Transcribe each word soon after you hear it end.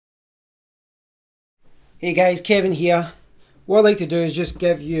Hey guys, Kevin here. What I'd like to do is just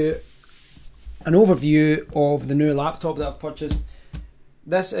give you an overview of the new laptop that I've purchased.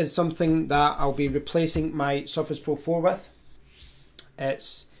 This is something that I'll be replacing my Surface Pro 4 with.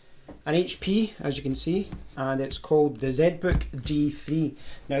 It's an HP, as you can see, and it's called the ZBook G3.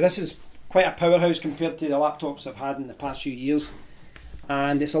 Now this is quite a powerhouse compared to the laptops I've had in the past few years,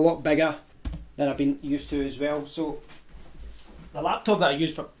 and it's a lot bigger than I've been used to as well. So the laptop that I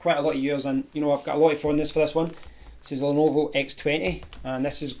used for quite a lot of years, and you know, I've got a lot of fondness for this one. This is a Lenovo X20, and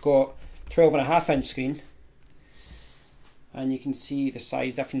this has got 12.5-inch screen, and you can see the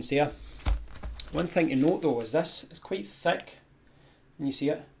size difference there. One thing to note though is this, it's quite thick. Can you see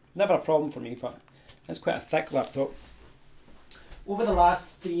it? Never a problem for me, but it's quite a thick laptop. Over the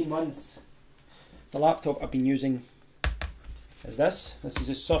last 3 months, the laptop I've been using is this. This is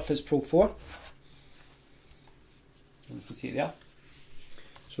a Surface Pro 4. And you can see it there.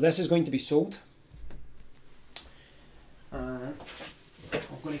 So this is going to be sold. I'm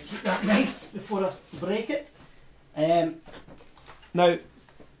going to keep that nice before I break it. Now,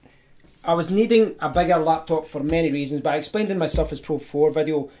 I was needing a bigger laptop for many reasons, but I explained in my Surface Pro 4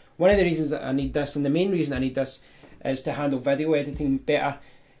 video, one of the reasons that I need this, and the main reason I need this, is to handle video editing better.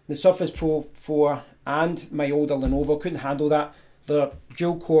 The Surface Pro 4 and my older Lenovo couldn't handle that. They're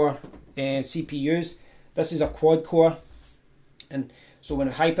dual core CPUs. This is a quad core, and so when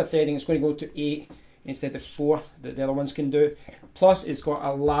hyper-threading, it's going to go to 8 instead of 4 that the other ones can do. Plus, it's got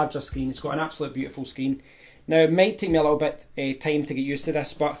a larger screen. It's got an absolute beautiful screen. Now, it might take me a little bit time to get used to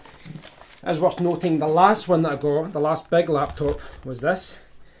this, but it's worth noting the last one that I got, the last big laptop, was this.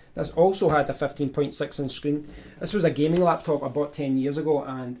 This also had a 15.6-inch screen. This was a gaming laptop I bought 10 years ago,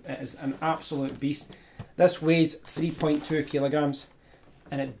 and it is an absolute beast. This weighs 3.2 kilograms,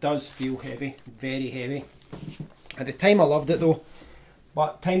 and it does feel heavy, very heavy. At the time I loved it though,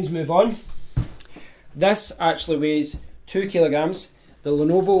 but times move on. This actually weighs 2 kilograms. The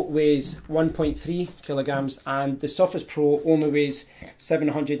Lenovo weighs 1.3 kilograms, and the Surface Pro only weighs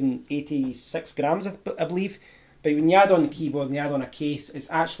 786 grams, I believe. But when you add on the keyboard and you add on a case,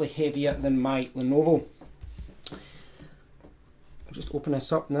 it's actually heavier than my Lenovo. I'll just open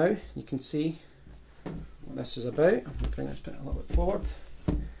this up now. You can see what this is about. I'm going to bring this bit a little bit forward.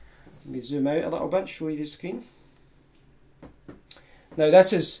 Let me zoom out a little bit, show you the screen. Now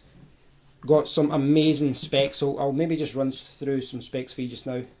this has got some amazing specs, so I'll maybe just run through some specs for you just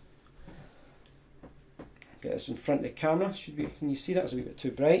now. Get this in front of the camera. Should be, can you see that? It's a wee bit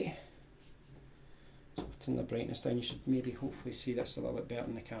too bright. So turn the brightness down. You should maybe hopefully see this a little bit better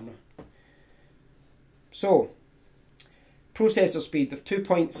in the camera. So, processor speed of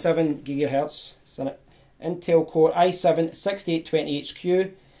 2.7 GHz. It's an Intel Core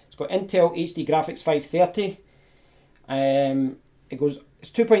i7-6820HQ. It's got Intel HD Graphics 530. It's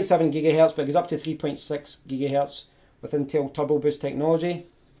 2.7 GHz, but it goes up to 3.6 GHz with Intel Turbo Boost technology.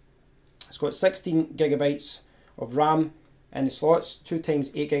 It's got 16 gigabytes of RAM in the slots, 2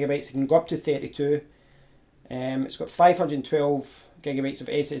 times 8 gigabytes. It can go up to 32. It's got 512 gigabytes of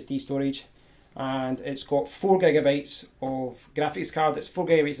SSD storage, and it's got 4 gigabytes of graphics card. It's 4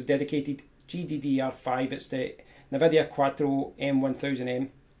 gigabytes of dedicated GB DDR4. It's the NVIDIA Quadro M1000M.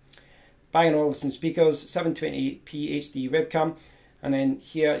 Bang Olufsen speakers, 720p HD webcam, and then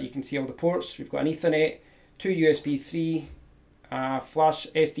here you can see all the ports. We've got an Ethernet, 2 USB 3, flash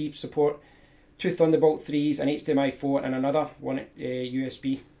SD support, 2 Thunderbolt 3s, an HDMI 4, and another one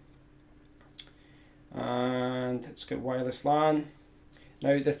USB. And it's got wireless LAN.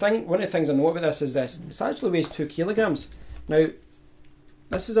 Now one of the things I know about this is this. It actually weighs 2 kilograms. Now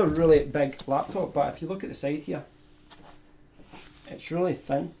this is a really big laptop, but if you look at the side here, it's really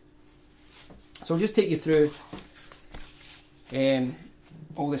thin. So I'll just take you through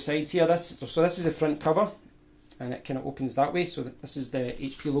all the sides here. So this is the front cover, and it kind of opens that way. So this is the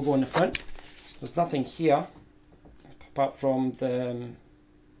HP logo on the front. There's nothing here apart from the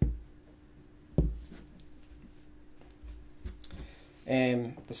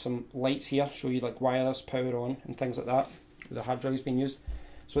there's some lights here, show you like wireless power on and things like that, where the hard drive is being used.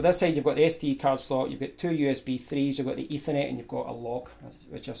 So this side you've got the SD card slot, you've got 2 USB 3s, you've got the Ethernet, and you've got a lock,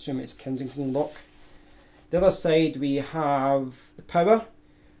 which I assume is Kensington lock. The other side we have the power,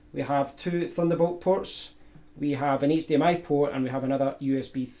 we have 2 Thunderbolt ports, we have an HDMI port, and we have another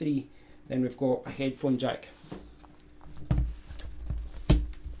USB 3. Then we've got a headphone jack. When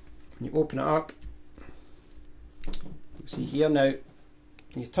you open it up, you see here now,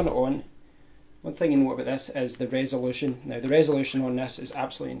 when you turn it on, one thing you know about this is the resolution. Now the resolution on this is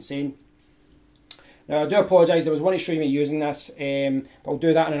absolutely insane. Now I do apologise, I was wanting to show you me using this, but I'll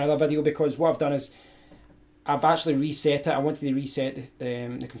do that in another video, because what I've done is I've actually reset it. I wanted to reset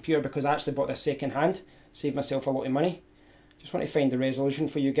the computer because I actually bought this second hand, saved myself a lot of money. Just want to find the resolution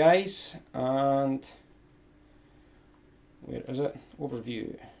for you guys, and where is it?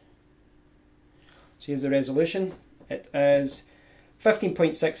 Overview. So here's the resolution. It is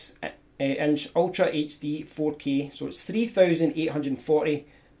 15.6 inch Ultra HD 4K, so it's 3840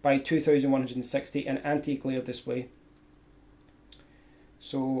 by 2160 and anti-glare display.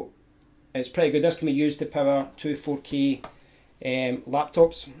 So it's pretty good. This can be used to power two 4K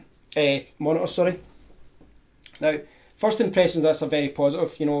laptops, monitors, sorry. Now, first impressions of this are very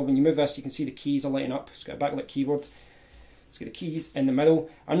positive. You know, when you move this, you can see the keys are lighting up. It's got a backlit keyboard. It's got the keys in the middle.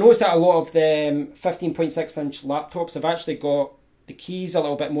 I noticed that a lot of the 15.6 inch laptops have actually got the keys a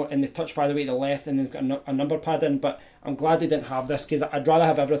little bit more in the touchpad away to the left, and they've got a number pad in, but I'm glad they didn't have this because I'd rather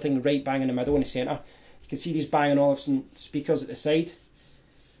have everything right bang in the middle in the centre. You can see these Bang Olufsen speakers at the side.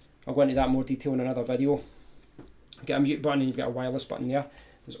 I'll go into that in more detail in another video. You've got a mute button and you've got a wireless button there.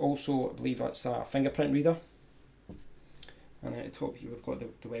 There's also, I believe that's a fingerprint reader. And then at the top here we've got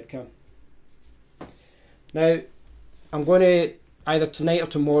the webcam. Now, I'm going to, either tonight or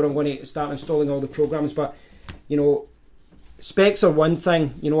tomorrow, I'm going to start installing all the programs, but, you know, specs are one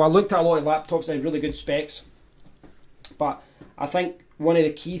thing. You know, I looked at a lot of laptops that have really good specs, but I think one of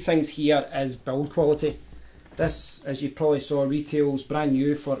the key things here is build quality. This, as you probably saw, retails brand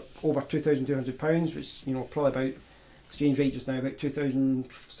new for over £2,200, which, you know, probably about, exchange rate just now, about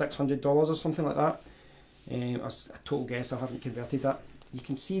 $2,600 or something like that. That's a total guess, I haven't converted that. You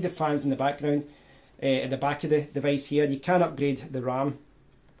can see the fans in the background, at the back of the device here. You can upgrade the RAM,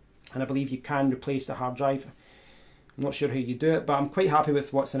 and I believe you can replace the hard drive. I'm not sure how you do it, but I'm quite happy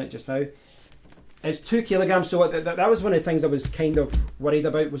with what's in it just now. It's 2 kilograms, so that was one of the things I was kind of worried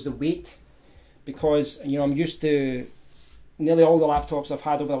about, was the weight. Because, you know, I'm used to nearly all the laptops I've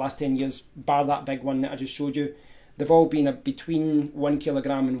had over the last 10 years, bar that big one that I just showed you. They've all been between 1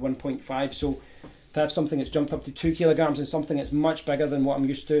 kilogram and 1.5, so to have something that's jumped up to 2 kilograms and something that's much bigger than what I'm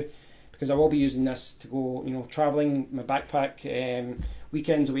used to, because I will be using this to go, you know, travelling, my backpack,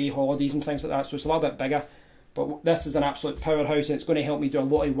 weekends away, holidays and things like that, so it's a little bit bigger. But this is an absolute powerhouse, and it's going to help me do a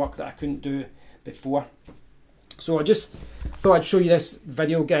lot of work that I couldn't do before. So I just thought I'd show you this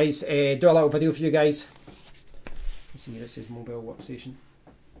video, guys, do a little video for you guys. Let's see, this is mobile workstation.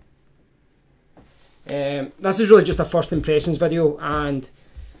 This is really just a first impressions video, and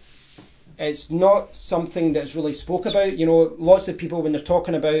it's not something that's really spoke about. You know, lots of people, when they're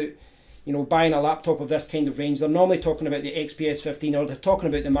talking about, you know, buying a laptop of this kind of range, they're normally talking about the XPS 15, or they're talking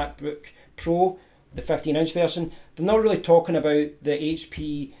about the MacBook Pro, the 15-inch version. They're not really talking about the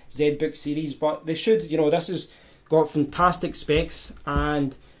HP ZBook series, but they should. You know, this has got fantastic specs,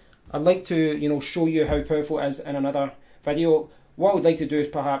 and I'd like to, you know, show you how powerful it is in another video. What I would like to do is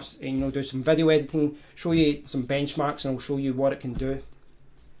perhaps, you know, do some video editing, show you some benchmarks, and I'll show you what it can do.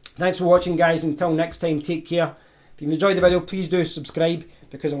 Thanks for watching, guys. Until next time, take care. If you've enjoyed the video, please do subscribe,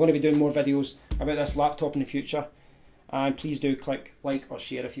 because I'm going to be doing more videos about this laptop in the future. And please do click like or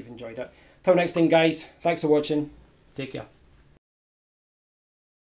share if you've enjoyed it. Till next time, guys, thanks for watching. Take care.